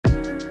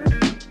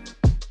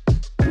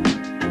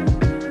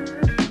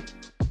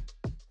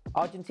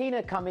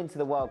Argentina come into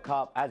the World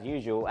Cup, as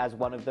usual, as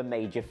one of the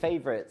major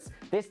favourites.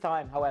 This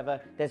time, however,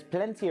 there's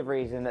plenty of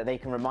reason that they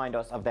can remind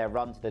us of their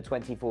run to the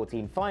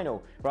 2014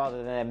 final, rather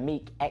than their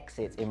meek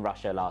exit in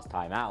Russia last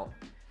time out.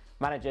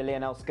 Manager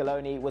Lionel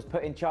Scaloni was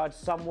put in charge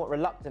somewhat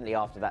reluctantly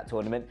after that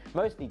tournament,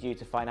 mostly due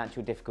to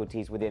financial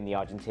difficulties within the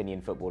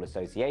Argentinian Football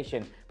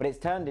Association, but it's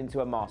turned into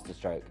a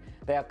masterstroke.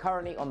 They are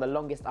currently on the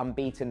longest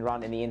unbeaten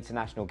run in the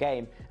international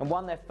game and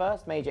won their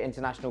first major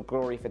international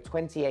glory for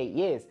 28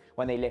 years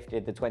when they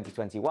lifted the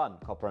 2021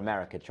 Copa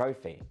America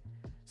trophy.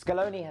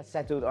 Scaloni has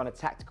settled on a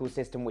tactical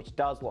system which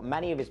does what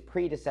many of his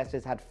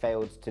predecessors had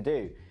failed to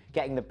do,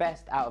 getting the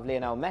best out of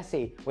Lionel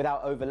Messi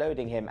without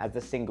overloading him as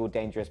the single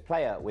dangerous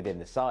player within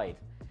the side.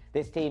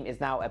 This team is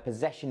now a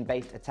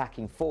possession-based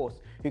attacking force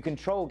who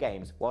control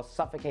games while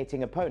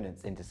suffocating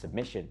opponents into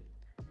submission.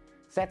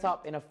 Set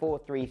up in a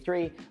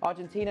 4-3-3,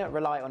 Argentina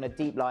rely on a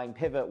deep-lying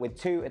pivot with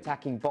two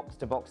attacking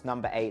box-to-box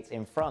number 8s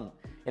in front.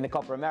 In the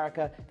Copa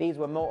America, these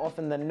were more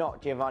often than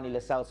not Giovanni Lo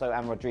Celso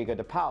and Rodrigo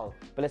de Paul,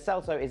 but Lo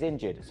Celso is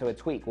injured, so a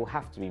tweak will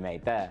have to be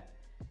made there.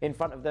 In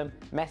front of them,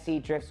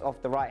 Messi drifts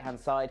off the right-hand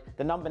side,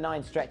 the number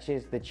 9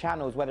 stretches the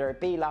channels, whether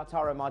it be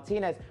Lautaro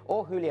Martinez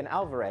or Julian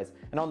Alvarez,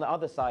 and on the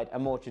other side, a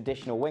more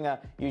traditional winger,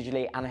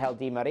 usually Angel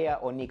Di Maria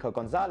or Nico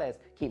Gonzalez,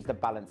 keeps the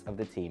balance of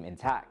the team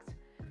intact.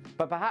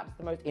 But perhaps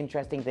the most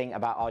interesting thing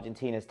about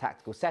Argentina's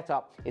tactical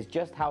setup is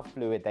just how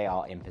fluid they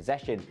are in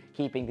possession.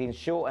 Keeping things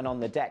short and on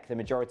the deck the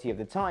majority of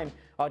the time,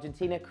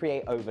 Argentina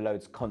create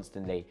overloads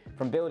constantly,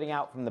 from building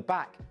out from the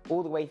back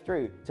all the way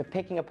through to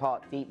picking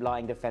apart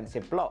deep-lying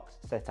defensive blocks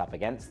set up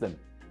against them.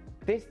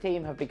 This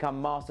team have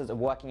become masters of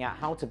working out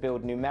how to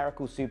build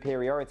numerical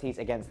superiorities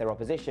against their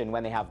opposition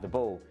when they have the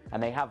ball,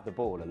 and they have the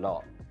ball a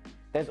lot.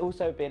 There's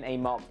also been a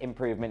marked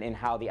improvement in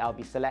how the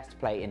Albiceleste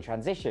play in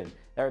transition.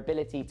 Their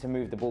ability to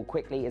move the ball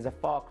quickly is a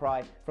far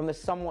cry from the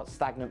somewhat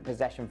stagnant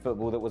possession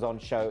football that was on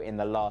show in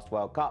the last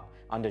World Cup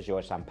under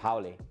Jorge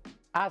Sampaoli.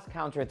 As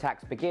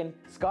counter-attacks begin,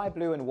 sky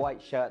blue and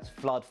white shirts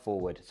flood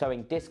forward,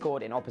 sowing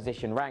discord in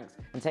opposition ranks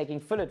and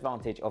taking full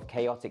advantage of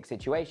chaotic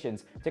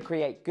situations to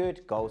create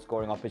good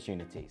goal-scoring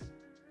opportunities.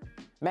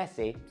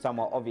 Messi,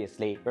 somewhat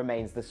obviously,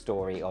 remains the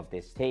story of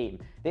this team.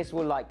 This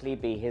will likely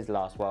be his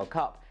last World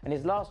Cup, and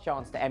his last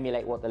chance to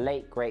emulate what the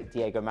late great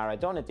Diego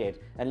Maradona did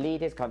and lead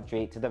his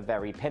country to the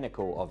very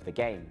pinnacle of the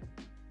game.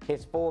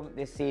 His form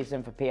this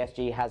season for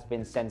PSG has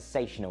been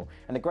sensational,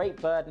 and the great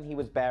burden he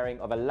was bearing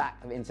of a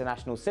lack of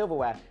international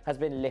silverware has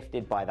been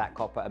lifted by that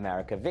Copa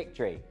America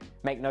victory.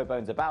 Make no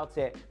bones about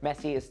it,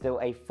 Messi is still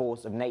a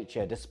force of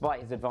nature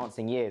despite his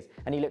advancing years,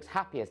 and he looks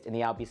happiest in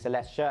the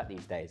Albiceleste shirt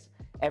these days.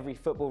 Every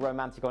football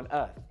romantic on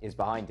earth is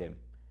behind him.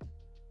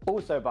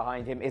 Also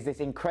behind him is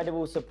this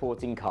incredible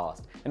supporting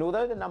cast, and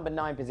although the number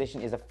 9 position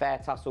is a fair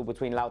tussle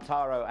between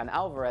Lautaro and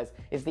Alvarez,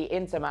 is the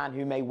Interman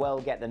who may well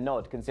get the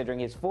nod considering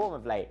his form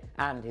of late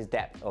and his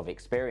depth of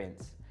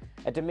experience.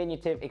 A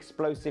diminutive,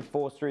 explosive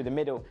force through the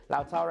middle,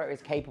 Lautaro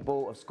is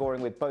capable of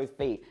scoring with both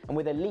feet and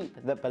with a leap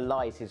that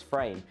belies his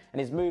frame, and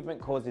his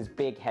movement causes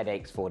big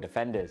headaches for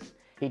defenders.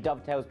 He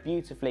dovetails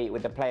beautifully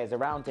with the players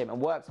around him and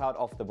works hard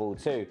off the ball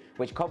too,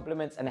 which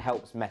complements and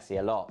helps Messi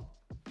a lot.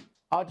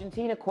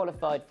 Argentina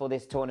qualified for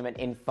this tournament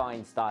in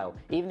fine style,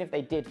 even if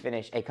they did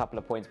finish a couple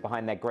of points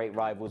behind their great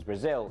rivals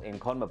Brazil in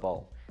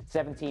CONMEBOL.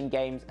 17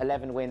 games,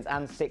 11 wins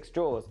and 6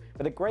 draws,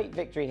 but the great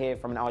victory here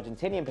from an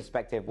Argentinian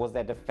perspective was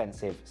their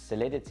defensive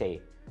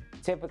solidity.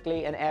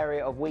 Typically an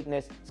area of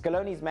weakness,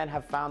 Scaloni's men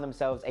have found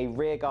themselves a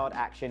rearguard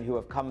action who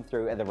have come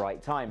through at the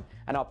right time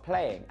and are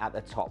playing at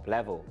the top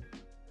level.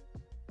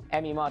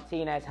 Emi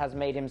Martinez has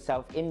made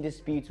himself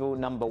indisputable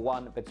number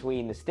 1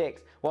 between the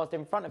sticks, whilst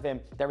in front of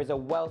him there is a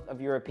wealth of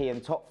European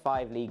top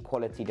 5 league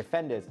quality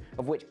defenders,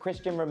 of which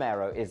Christian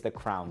Romero is the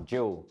crown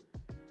jewel.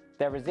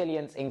 Their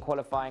resilience in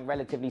qualifying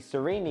relatively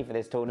serenely for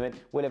this tournament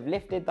will have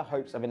lifted the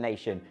hopes of a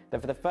nation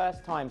that for the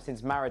first time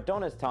since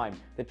Maradona's time,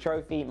 the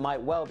trophy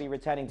might well be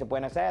returning to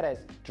Buenos Aires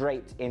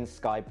draped in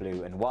sky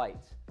blue and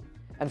white.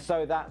 And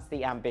so that's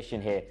the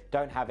ambition here,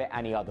 don't have it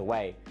any other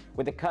way.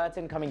 With the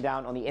curtain coming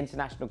down on the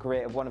international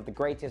career of one of the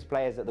greatest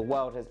players that the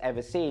world has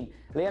ever seen,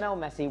 Lionel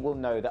Messi will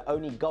know that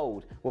only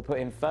gold will put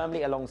him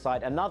firmly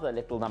alongside another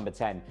little number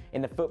 10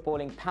 in the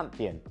footballing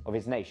pantheon of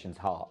his nation's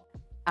heart.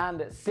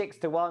 And at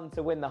 6-1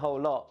 to win the whole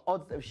lot,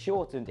 odds have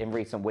shortened in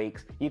recent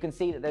weeks. You can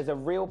see that there's a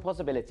real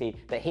possibility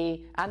that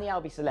he and the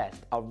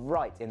Albiceleste are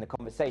right in the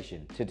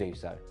conversation to do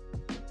so.